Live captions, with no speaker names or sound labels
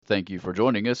Thank you for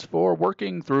joining us for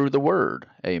Working Through the Word,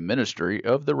 a ministry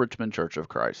of the Richmond Church of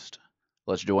Christ.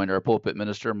 Let's join our pulpit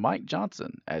minister, Mike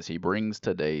Johnson, as he brings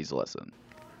today's lesson.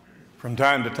 From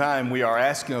time to time, we are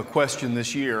asking a question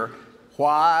this year: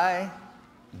 why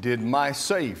did my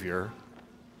Savior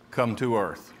come to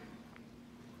earth?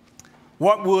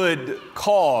 What would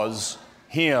cause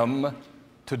him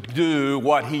to do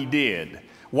what he did?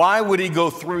 Why would he go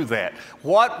through that?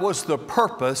 What was the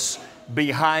purpose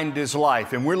behind his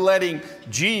life? And we're letting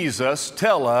Jesus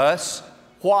tell us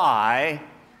why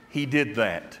he did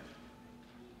that.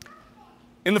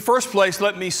 In the first place,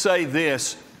 let me say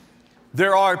this: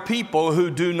 there are people who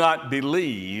do not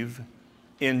believe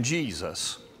in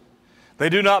Jesus. They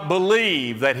do not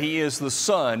believe that he is the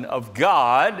Son of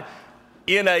God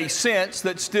in a sense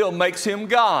that still makes him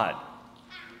God.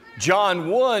 John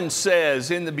 1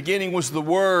 says, "In the beginning was the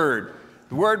Word.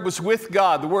 The Word was with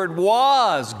God. The Word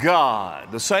was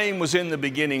God. The same was in the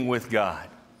beginning with God."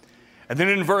 And then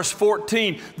in verse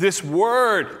 14, "This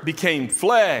Word became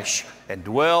flesh and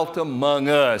dwelt among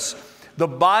us." The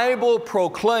Bible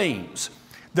proclaims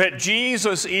that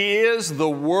Jesus is the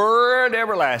Word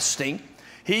everlasting.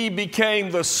 He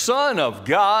became the Son of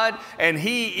God, and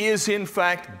He is in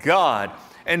fact God.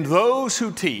 And those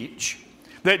who teach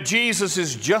that Jesus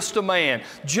is just a man,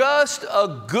 just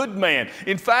a good man,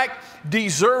 in fact,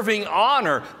 deserving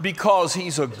honor because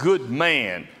He's a good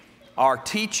man, are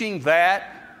teaching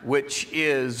that which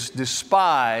is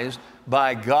despised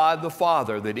by God the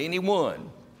Father, that anyone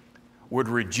would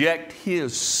reject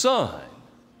His Son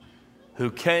who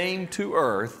came to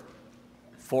earth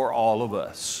for all of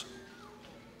us.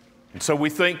 And so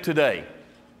we think today,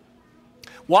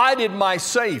 why did my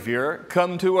Savior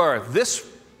come to earth? This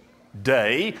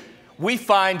day, we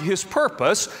find His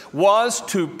purpose was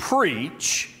to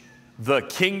preach the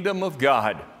kingdom of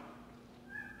God.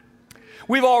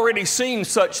 We've already seen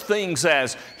such things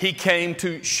as He came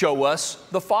to show us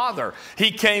the Father.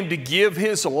 He came to give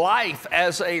His life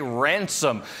as a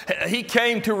ransom. He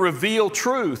came to reveal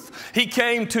truth. He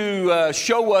came to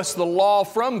show us the law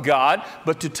from God,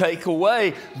 but to take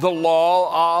away the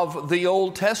law of the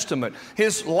Old Testament.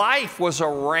 His life was a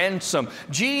ransom.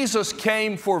 Jesus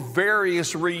came for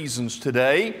various reasons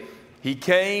today. He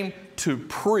came to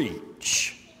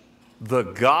preach the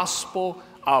gospel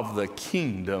of the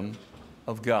kingdom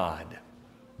of God.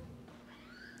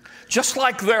 Just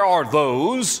like there are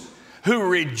those who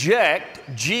reject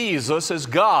Jesus as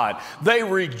God. They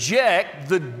reject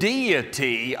the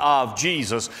deity of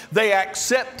Jesus. They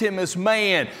accept Him as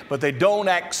man, but they don't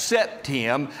accept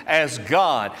Him as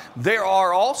God. There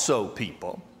are also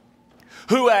people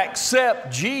who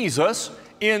accept Jesus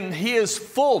in His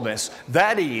fullness.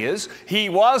 That is, He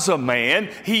was a man,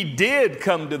 He did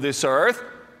come to this earth,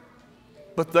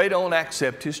 but they don't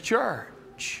accept His church.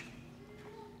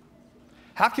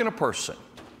 How can a person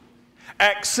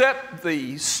accept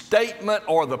the statement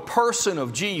or the person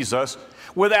of Jesus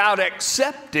without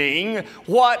accepting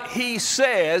what He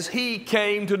says He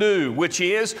came to do, which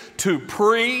is to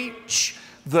preach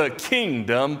the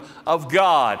kingdom of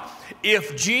God?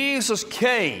 If Jesus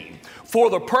came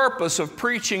for the purpose of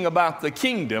preaching about the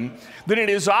kingdom, then it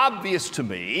is obvious to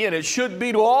me, and it should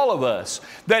be to all of us,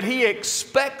 that He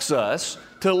expects us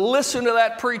to listen to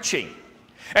that preaching.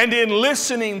 And in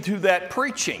listening to that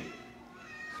preaching,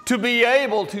 to be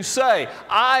able to say,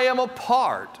 I am a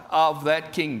part of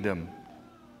that kingdom.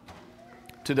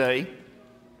 Today,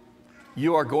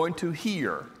 you are going to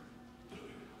hear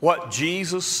what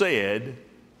Jesus said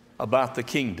about the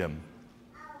kingdom.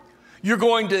 You're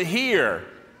going to hear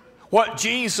what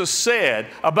Jesus said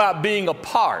about being a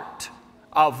part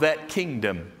of that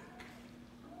kingdom.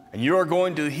 And you're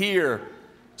going to hear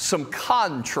some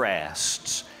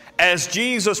contrasts as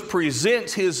Jesus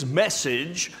presents His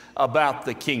message about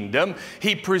the kingdom.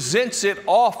 He presents it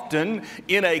often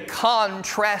in a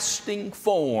contrasting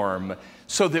form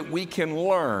so that we can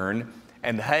learn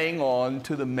and hang on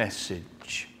to the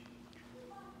message.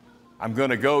 I'm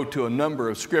going to go to a number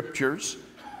of scriptures.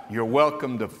 You're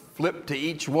welcome to flip to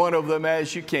each one of them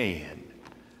as you can.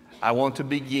 I want to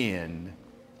begin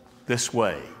this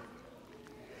way.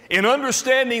 In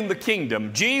understanding the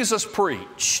kingdom, Jesus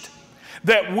preached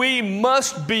that we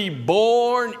must be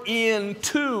born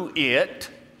into it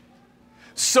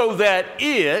so that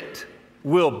it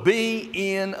will be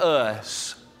in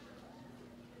us.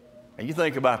 And you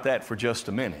think about that for just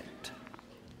a minute.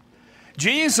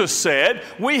 Jesus said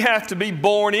we have to be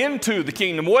born into the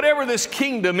kingdom. Whatever this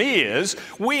kingdom is,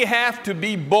 we have to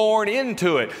be born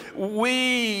into it.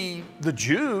 The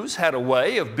Jews, had a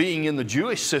way of being in the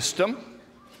Jewish system.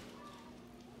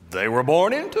 They were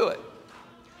born into it.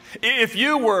 If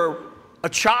you were a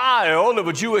child of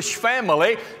a Jewish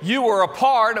family, you were a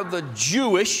part of the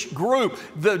Jewish group,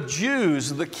 the Jews,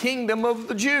 the kingdom of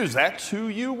the Jews. That's who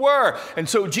you were. And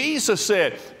so Jesus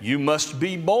said, you must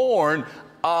be born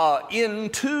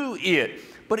into it.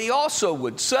 But he also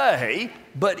would say,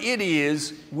 but it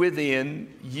is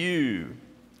within you.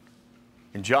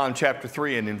 In John chapter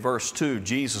 3 and in verse 2,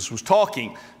 Jesus was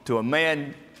talking to a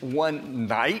man one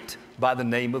night by the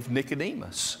name of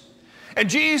Nicodemus. And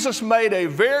Jesus made a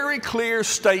very clear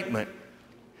statement.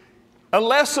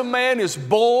 Unless a man is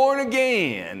born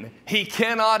again, he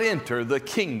cannot enter the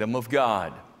kingdom of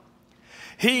God.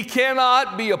 He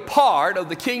cannot be a part of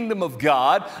the kingdom of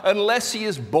God unless he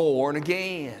is born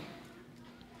again.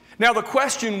 Now the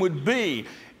question would be,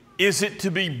 is it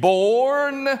to be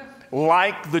born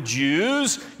like the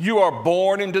Jews? You are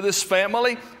born into this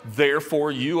family,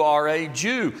 therefore you are a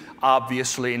Jew.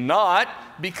 Obviously not,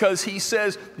 because he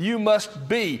says you must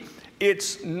be.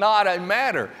 It's not a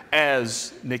matter,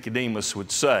 as Nicodemus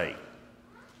would say.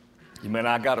 You mean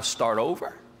I got to start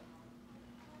over?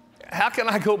 How can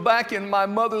I go back in my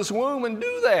mother's womb and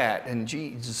do that? And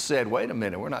Jesus said, wait a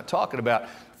minute, we're not talking about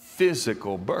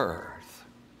physical birth.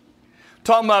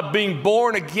 Talking about being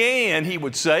born again, he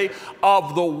would say,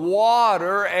 of the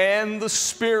water and the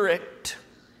Spirit.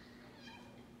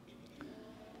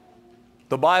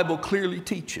 The Bible clearly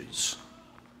teaches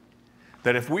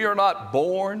that if we are not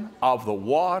born of the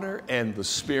water and the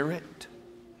Spirit,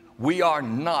 we are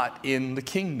not in the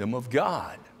kingdom of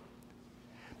God.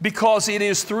 Because it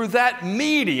is through that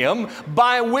medium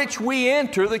by which we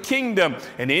enter the kingdom.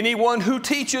 And anyone who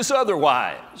teaches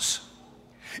otherwise,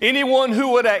 anyone who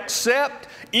would accept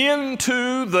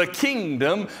into the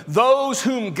kingdom those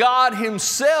whom God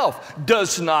Himself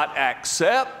does not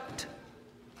accept,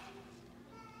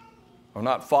 are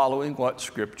not following what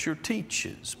Scripture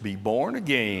teaches. Be born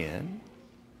again,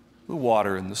 the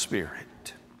water and the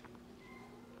Spirit.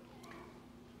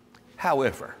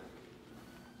 However,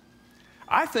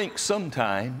 I think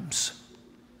sometimes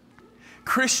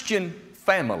Christian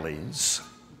families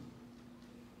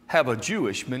have a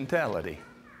Jewish mentality.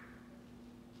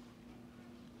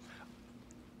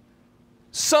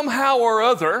 Somehow or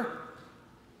other,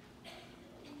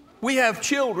 we have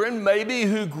children maybe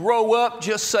who grow up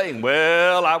just saying,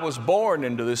 well, I was born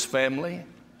into this family.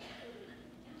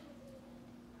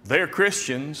 They're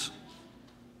Christians,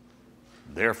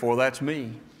 therefore that's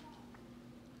me.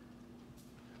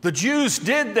 The Jews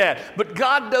did that, but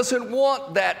God doesn't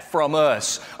want that from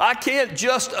us. I can't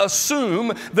just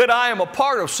assume that I am a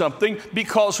part of something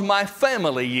because my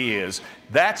family is.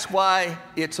 That's why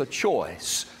it's a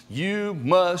choice. You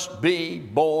must be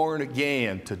born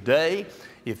again. Today,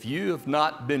 if you have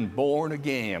not been born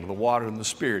again of the water and the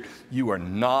Spirit, you are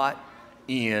not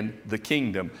in the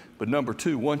kingdom. But number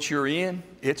two, once you're in,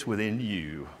 it's within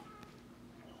you.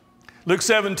 Luke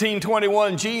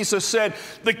 17:21, Jesus said,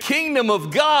 the kingdom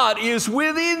of God is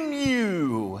within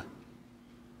you.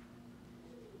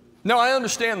 Now, I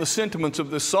understand the sentiments of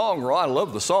this song, or I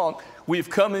love the song, we've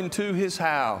come into His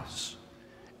house.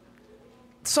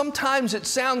 Sometimes it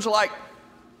sounds like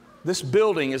this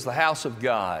building is the house of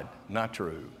God. Not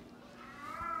true.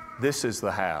 This is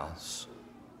the house.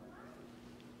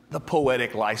 The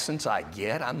poetic license I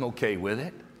get, I'm okay with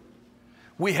it.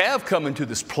 We have come into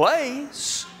this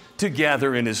place to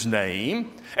gather in His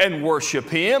name and worship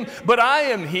Him, but I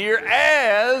am here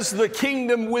as the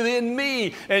kingdom within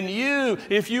me. And you,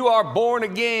 if you are born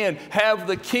again, have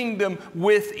the kingdom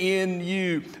within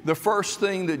you. The first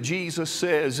thing that Jesus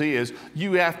says is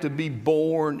you have to be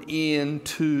born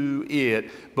into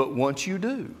it. But once you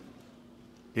do,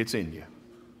 it's in you.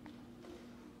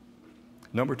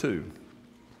 Number two,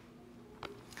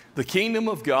 the kingdom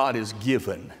of God is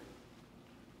given,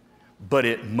 but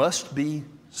it must be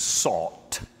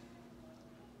sought.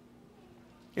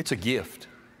 It's a gift.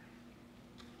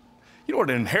 You know what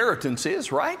an inheritance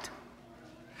is, right?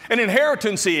 An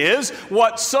inheritance is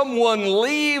what someone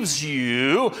leaves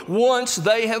you once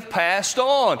they have passed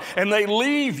on, and they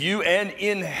leave you an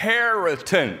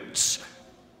inheritance.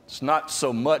 It's not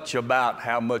so much about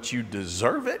how much you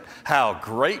deserve it, how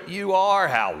great you are,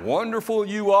 how wonderful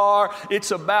you are.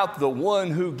 It's about the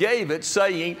one who gave it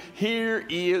saying, here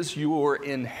is your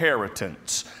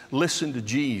inheritance. Listen to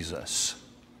Jesus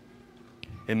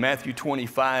in Matthew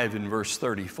 25 and verse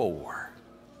 34.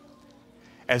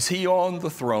 As He on the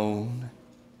throne,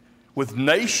 with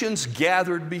nations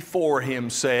gathered before Him,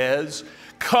 says,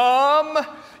 come,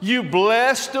 you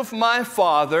blessed of my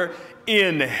Father,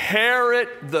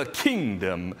 inherit the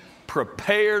kingdom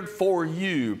prepared for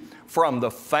you from the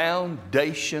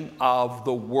foundation of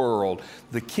the world.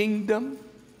 The kingdom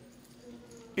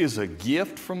is a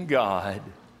gift from God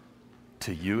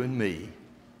to you and me.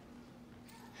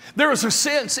 There is a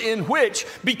sense in which,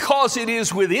 because it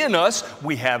is within us,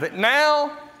 we have it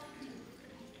now.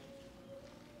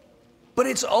 But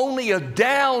it's only a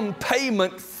down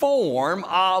payment form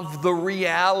of the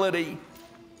reality.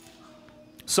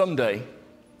 Someday,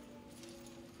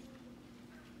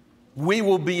 we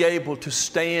will be able to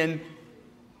stand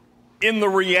in the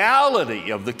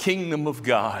reality of the kingdom of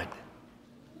God,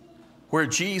 where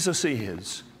Jesus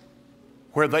is,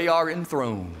 where they are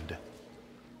enthroned.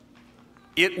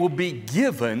 It will be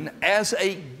given as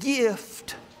a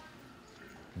gift.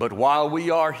 But while we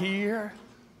are here,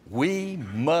 we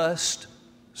must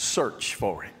search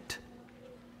for it.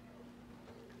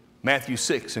 Matthew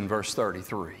 6 and verse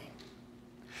 33.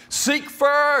 Seek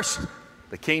first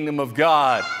the kingdom of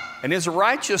God and His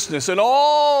righteousness, and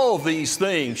all these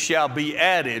things shall be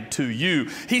added to you.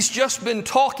 He's just been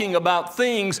talking about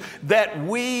things that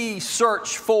we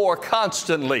search for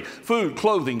constantly: food,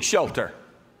 clothing, shelter.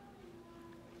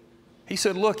 He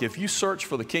said, look, if you search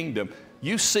for the kingdom,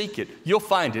 you seek it, you'll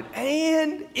find it.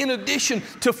 And in addition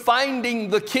to finding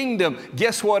the kingdom,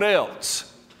 guess what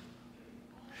else?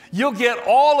 You'll get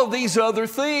all of these other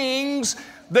things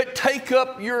that take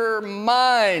up your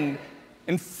mind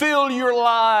and fill your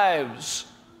lives.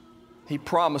 He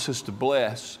promises to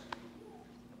bless.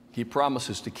 He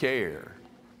promises to care.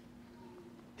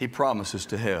 He promises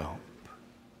to help.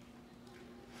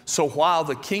 So while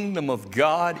the kingdom of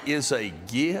God is a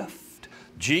gift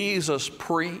Jesus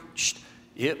preached,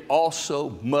 it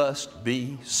also must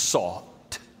be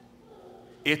sought.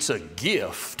 It's a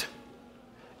gift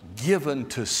given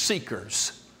to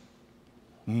seekers,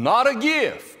 not a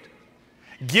gift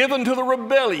given to the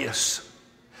rebellious,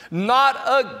 not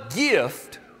a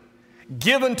gift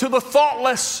given to the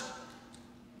thoughtless.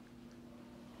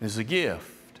 It's a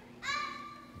gift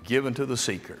given to the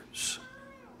seekers.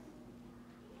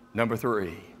 Number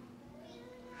 3,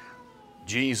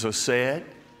 Jesus said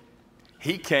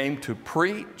He came to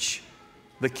preach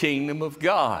the kingdom of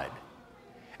God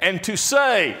and to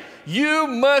say, you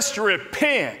must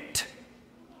repent.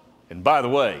 And by the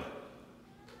way,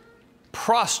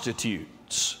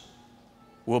 prostitutes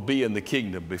will be in the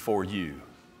kingdom before you.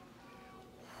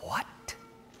 What?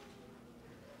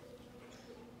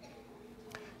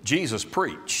 Jesus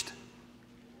preached,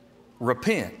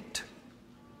 repent.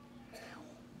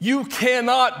 You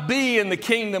cannot be in the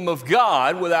kingdom of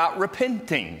God without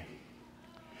repenting.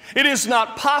 It is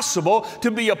not possible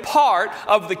to be a part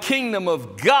of the kingdom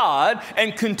of God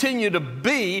and continue to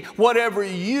be whatever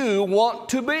you want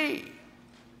to be.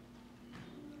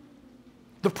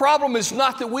 The problem is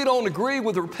not that we don't agree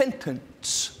with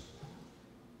repentance.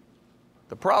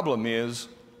 The problem is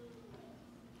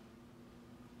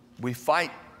we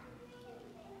fight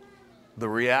the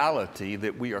reality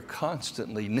that we are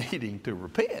constantly needing to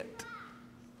repent.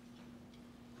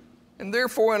 And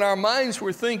therefore in our minds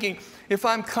we're thinking, if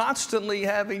I'm constantly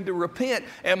having to repent,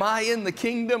 am I in the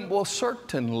kingdom? Well,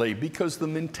 certainly, because the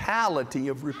mentality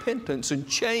of repentance and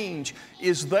change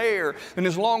is there. And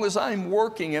as long as I'm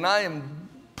working and I am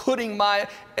putting my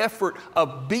effort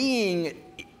of being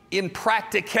in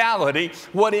practicality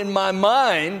what in my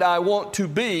mind I want to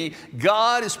be,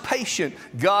 God is patient,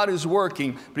 God is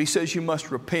working, but He says you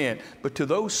must repent. But to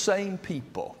those same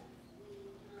people,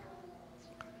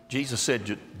 Jesus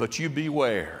said, but you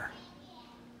beware.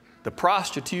 The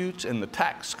prostitutes and the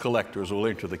tax collectors will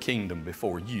enter the kingdom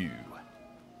before you.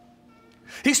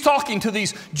 He's talking to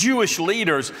these Jewish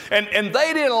leaders, and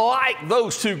they didn't like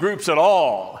those two groups at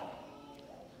all.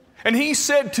 And He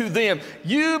said to them,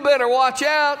 you better watch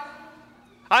out.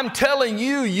 I'm telling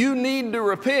you, you need to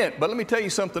repent. But let me tell you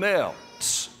something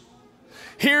else.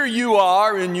 Here you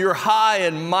are in your high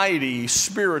and mighty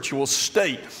spiritual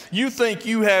state. You think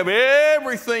you have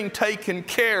everything taken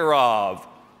care of.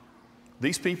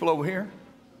 These people over here,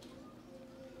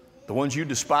 the ones you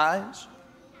despise,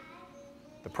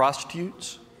 the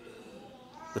prostitutes,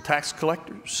 the tax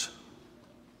collectors,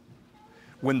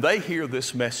 when they hear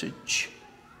this message,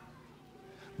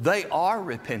 they are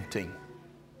repenting.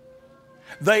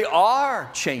 They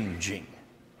are changing.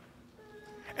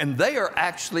 And they are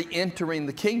actually entering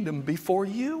the kingdom before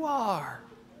you are.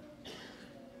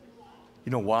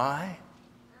 You know why?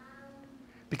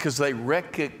 Because they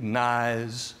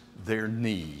recognize their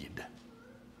need.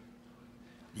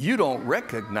 You don't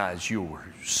recognize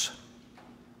yours.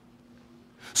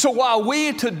 So while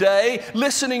we today,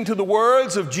 listening to the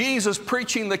words of Jesus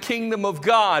preaching the kingdom of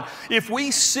God, if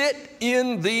we sit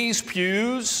in these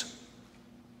pews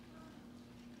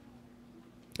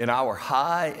in our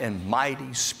high and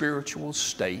mighty spiritual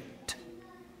state,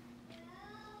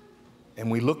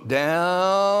 and we look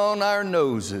down our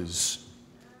noses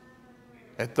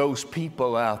at those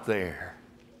people out there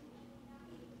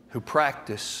who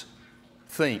practice,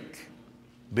 think,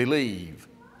 believe,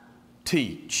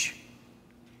 teach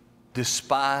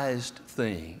despised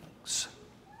things,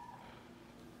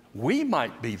 we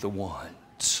might be the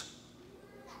ones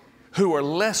who are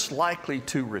less likely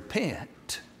to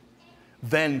repent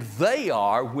than they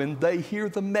are when they hear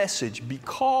the message,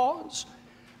 because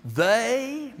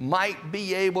they might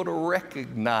be able to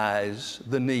recognize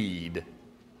the need.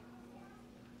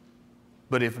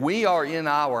 But if we are in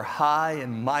our high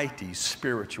and mighty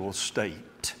spiritual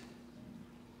state,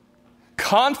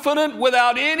 confident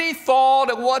without any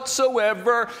thought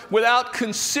whatsoever, without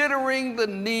considering the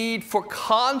need for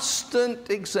constant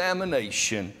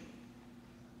examination,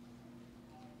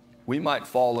 we might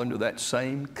fall under that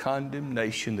same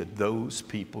condemnation that those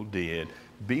people did.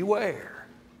 Beware,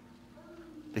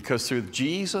 because through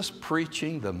Jesus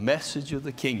preaching the message of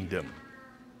the kingdom,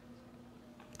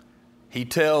 He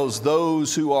tells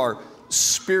those who are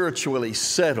spiritually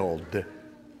settled,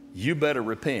 you better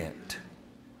repent.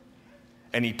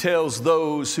 And He tells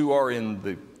those who are in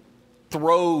the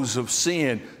throes of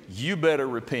sin, you better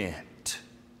repent.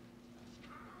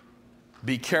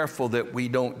 Be careful that we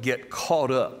don't get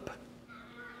caught up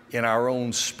in our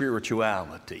own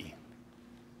spirituality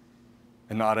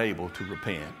and not able to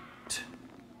repent.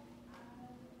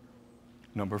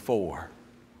 Number 4,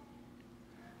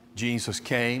 Jesus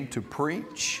came to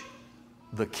preach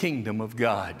the kingdom of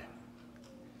God.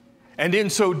 And in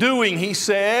so doing, He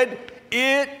said,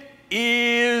 it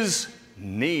is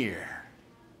near,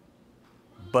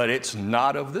 but it's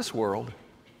not of this world.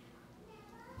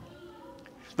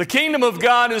 The kingdom of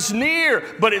God is near,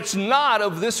 but it's not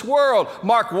of this world.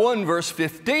 Mark 1 verse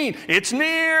 15, it's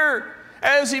near.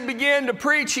 As He began to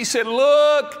preach, He said,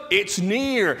 look, it's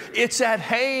near, it's at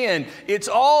hand, it's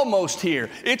almost here,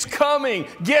 it's coming,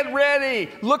 get ready,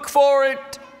 look for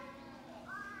it.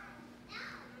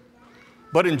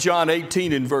 But in John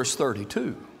 18 in verse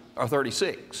 32 or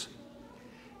 36,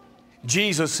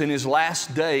 Jesus in His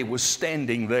last day was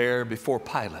standing there before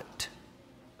Pilate.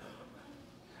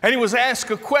 And He was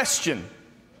asked a question.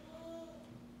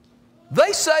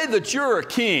 They say that you're a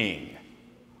king.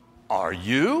 Are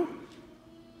you?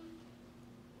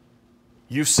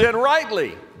 You said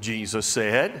rightly, Jesus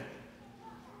said.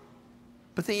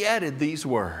 But He added these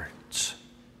words,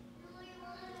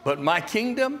 but my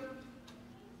kingdom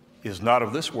is not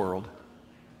of this world.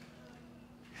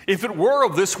 If it were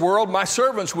of this world, my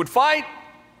servants would fight.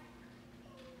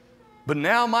 But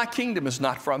now my kingdom is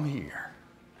not from here.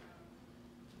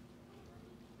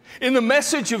 In the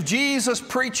message of Jesus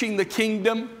preaching the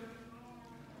kingdom,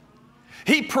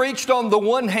 He preached on the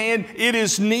one hand, it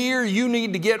is near, you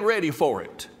need to get ready for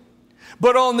it.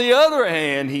 But on the other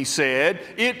hand, He said,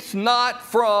 it's not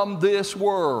from this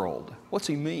world. What's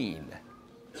He mean?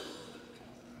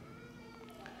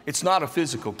 It's not a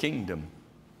physical kingdom.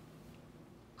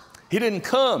 He didn't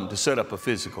come to set up a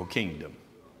physical kingdom.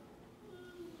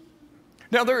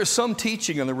 Now, there is some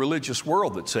teaching in the religious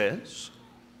world that says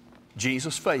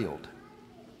Jesus failed.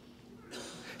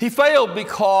 He failed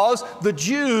because the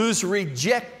Jews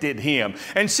rejected Him.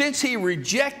 And since they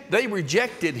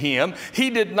rejected Him,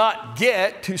 He did not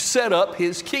get to set up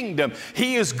His kingdom.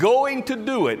 He is going to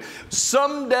do it.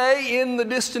 Someday in the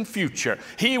distant future,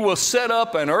 He will set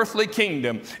up an earthly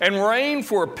kingdom and reign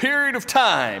for a period of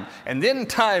time. And then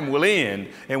time will end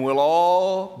and we'll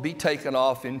all be taken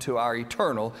off into our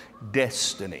eternal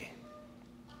destiny.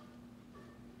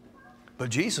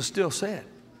 But Jesus still said,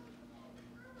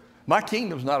 my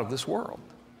kingdom's not of this world.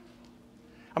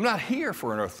 I'm not here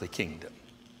for an earthly kingdom.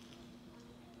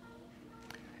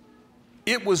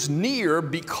 It was near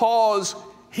because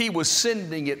He was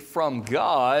sending it from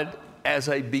God as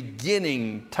a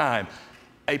beginning time,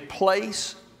 a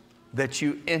place that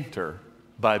you enter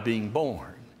by being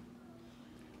born.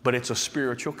 But it's a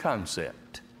spiritual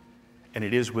concept, and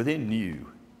it is within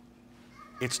you.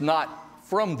 It's not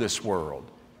from this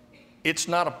world. It's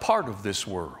not a part of this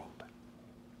world.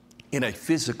 In a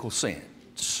physical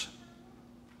sense,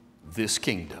 this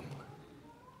kingdom.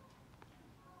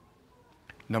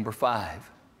 Number 5,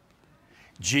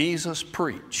 Jesus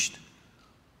preached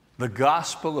the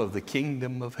gospel of the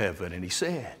kingdom of heaven, and He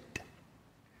said,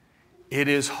 it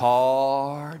is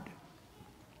hard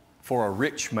for a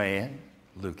rich man,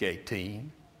 Luke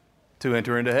 18, to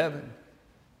enter into heaven.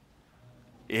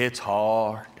 It's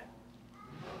hard.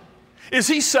 Is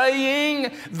He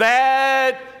saying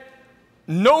that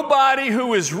nobody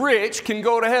who is rich can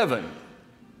go to heaven?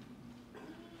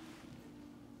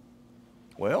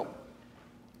 Well,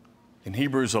 in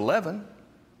Hebrews 11,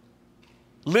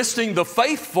 listing the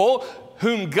faithful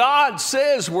whom God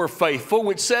says were faithful,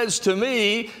 which says to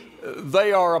me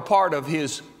they are a part of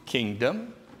His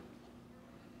kingdom.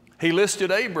 He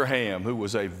listed Abraham, who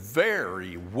was a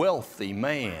very wealthy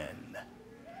man.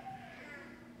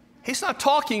 He's not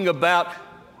talking about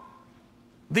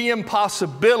the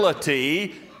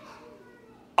impossibility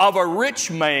of a rich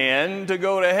man to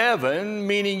go to heaven,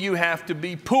 meaning you have to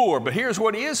be poor. But here's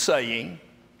what he is saying.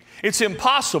 It's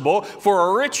impossible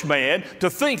for a rich man to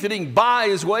think that he can buy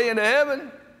his way into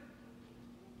heaven.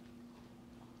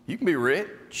 You can be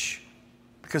rich,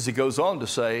 because he goes on to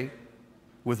say,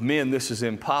 with men this is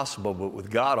impossible, but with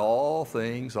God all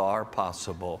things are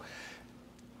possible.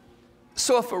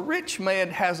 So if a rich man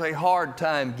has a hard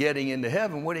time getting into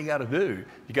heaven, what do you got to do?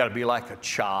 You got to be like a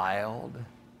child.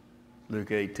 Luke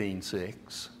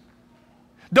 18:6.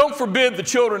 Don't forbid the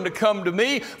children to come to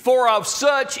me, for of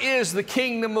such is the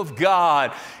kingdom of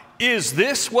God. Is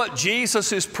this what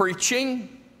Jesus is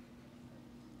preaching?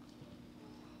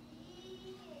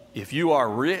 If you are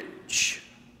rich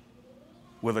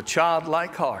with a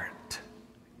childlike heart,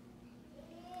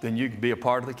 then you can be a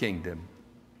part of the kingdom.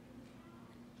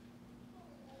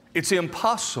 It's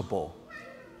impossible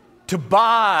to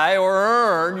buy or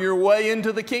earn your way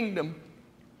into the kingdom.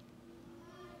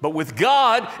 But with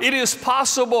God, it is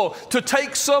possible to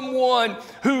take someone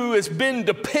who has been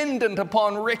dependent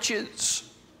upon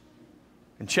riches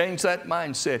and change that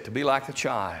mindset to be like a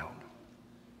child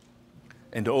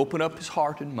and to open up his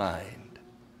heart and mind.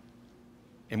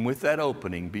 And with that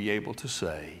opening, be able to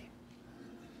say,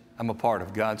 I'm a part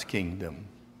of God's kingdom.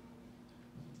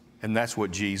 And that's what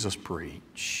Jesus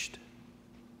preached.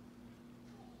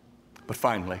 But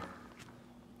finally,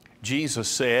 Jesus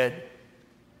said,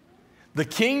 the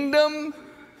kingdom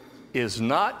is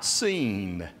not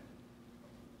seen,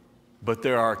 but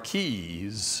there are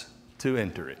keys to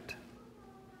enter it.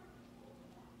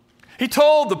 He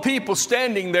told the people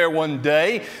standing there one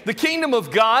day, the kingdom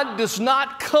of God does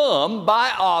not come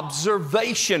by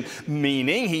observation,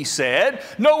 meaning, he said,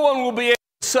 no one will be able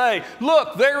to say,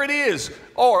 look, there it is,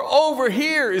 or over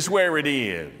here is where it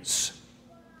is.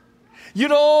 You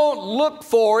don't look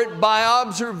for it by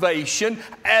observation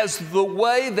as the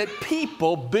way that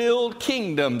people build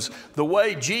kingdoms. The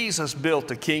way Jesus built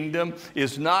a kingdom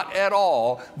is not at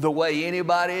all the way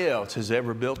anybody else has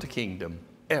ever built a kingdom,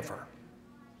 ever.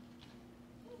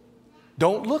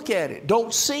 Don't look at it.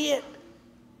 Don't see it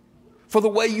for the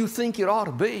way you think it ought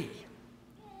to be.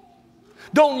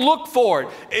 Don't look for it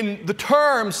in the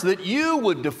terms that you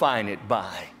would define it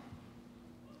by.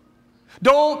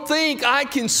 Don't think I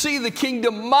can see the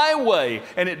kingdom my way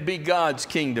and it be God's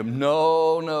kingdom.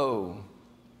 No, no.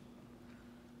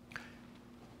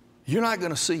 You're not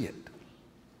going to see it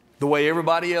the way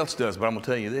everybody else does, but I'm going to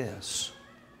tell you this.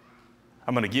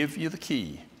 I'm going to give you the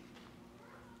key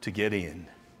to get in.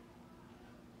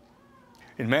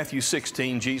 In Matthew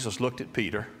 16, Jesus looked at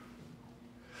Peter,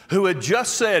 who had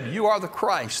just said, you are the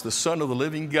Christ, the Son of the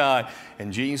living God.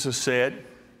 And Jesus said,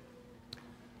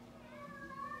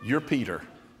 you're Peter.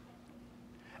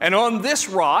 And on this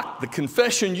rock, the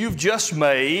confession you've just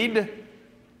made,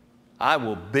 I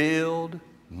will build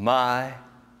my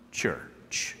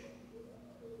church.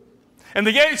 And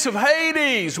the gates of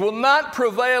Hades will not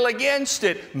prevail against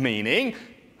it, meaning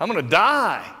I'm going to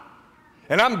die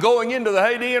and I'm going into the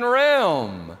Hadean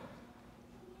realm.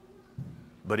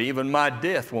 But even my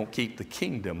death won't keep the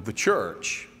kingdom, the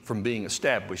church, from being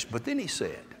established. But then he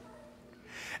said,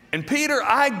 and Peter,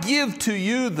 I give to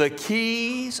you the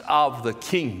keys of the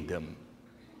kingdom.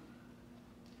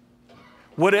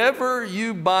 Whatever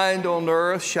you bind on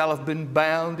earth shall have been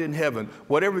bound in heaven.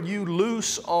 Whatever you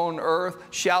loose on earth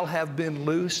shall have been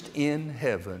loosed in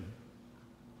heaven.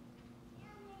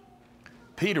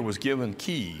 Peter was given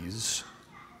keys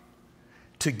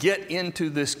to get into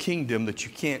this kingdom that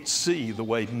you can't see the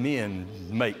way men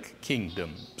make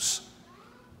kingdoms.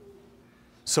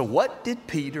 So what did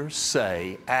Peter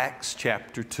say? Acts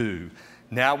chapter 2.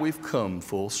 Now we've come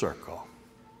full circle.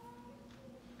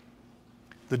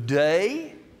 The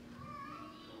day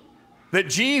that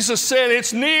Jesus said,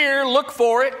 it's near, look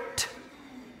for it.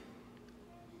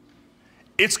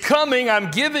 It's coming,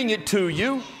 I'm giving it to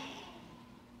you.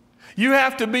 You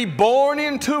have to be born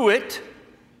into it.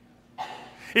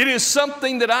 It is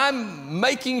something that I'm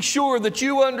making sure that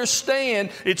you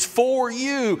understand. It's for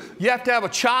you. You have to have a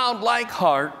childlike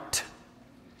heart.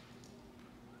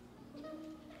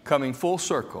 Coming full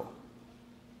circle,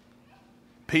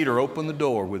 Peter opened the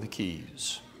door with the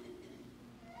keys.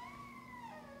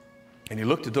 And he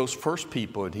looked at those first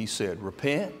people and he said,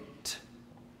 repent,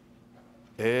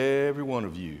 every one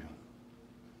of you,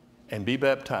 and be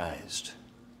baptized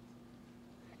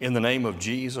in the name of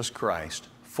Jesus Christ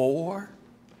for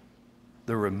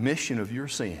the remission of your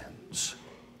sins,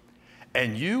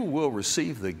 and you will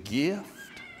receive the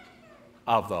gift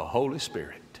of the Holy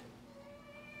Spirit.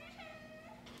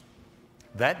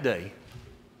 That day,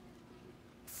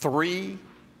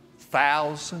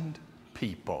 3,000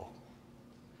 people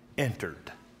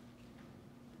entered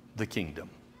the kingdom.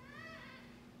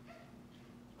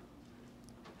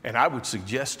 And I would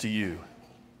suggest to you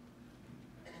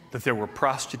that there were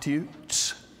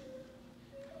prostitutes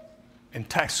and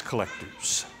tax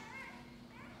collectors.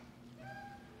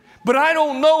 But I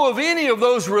don't know of any of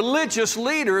those religious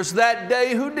leaders that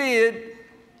day who did.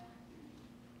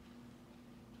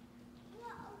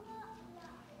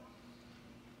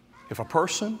 If a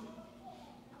person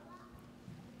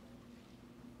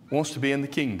wants to be in the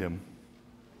kingdom,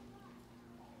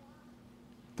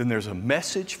 then there's a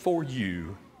message for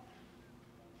you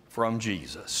from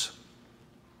Jesus.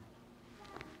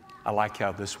 I like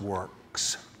how this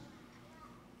works.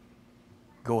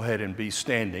 Go ahead and be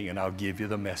standing and I'll give you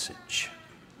the message.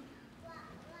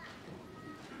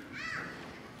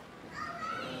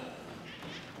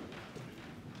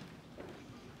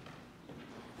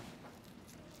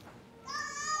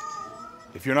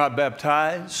 If you're not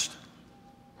baptized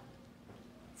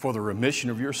for the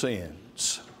remission of your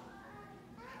sins,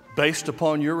 based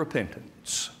upon your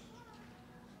repentance,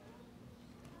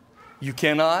 you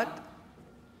cannot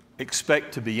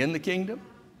expect to be in the kingdom.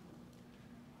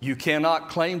 You cannot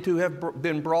claim to have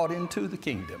been brought into the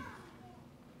kingdom.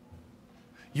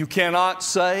 You cannot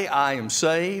say, I am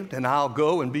saved and I'll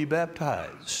go and be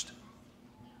baptized.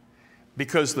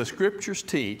 Because the Scriptures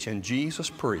teach and Jesus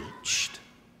preached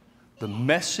the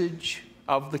message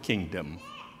of the kingdom,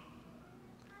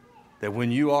 that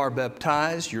when you are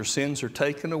baptized, your sins are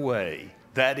taken away.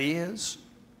 That is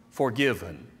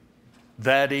forgiven.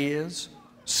 That is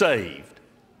saved.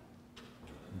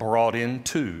 Brought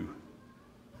into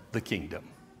the kingdom.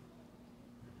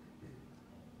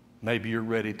 Maybe you're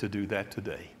ready to do that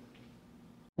today.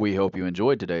 We hope you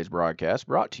enjoyed today's broadcast,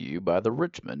 brought to you by the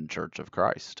Richmond Church of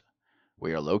Christ.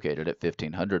 We are located at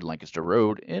 1500 Lancaster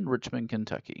Road in Richmond,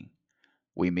 Kentucky.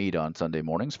 We meet on Sunday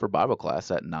mornings for Bible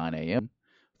class at 9 a.m.,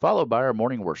 followed by our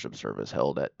morning worship service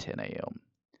held at 10 a.m.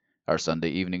 Our Sunday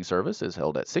evening service is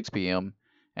held at 6 p.m.,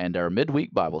 and our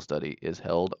midweek Bible study is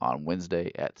held on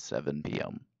Wednesday at 7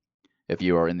 p.m. If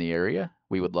you are in the area,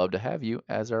 we would love to have you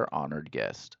as our honored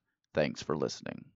guest. Thanks for listening.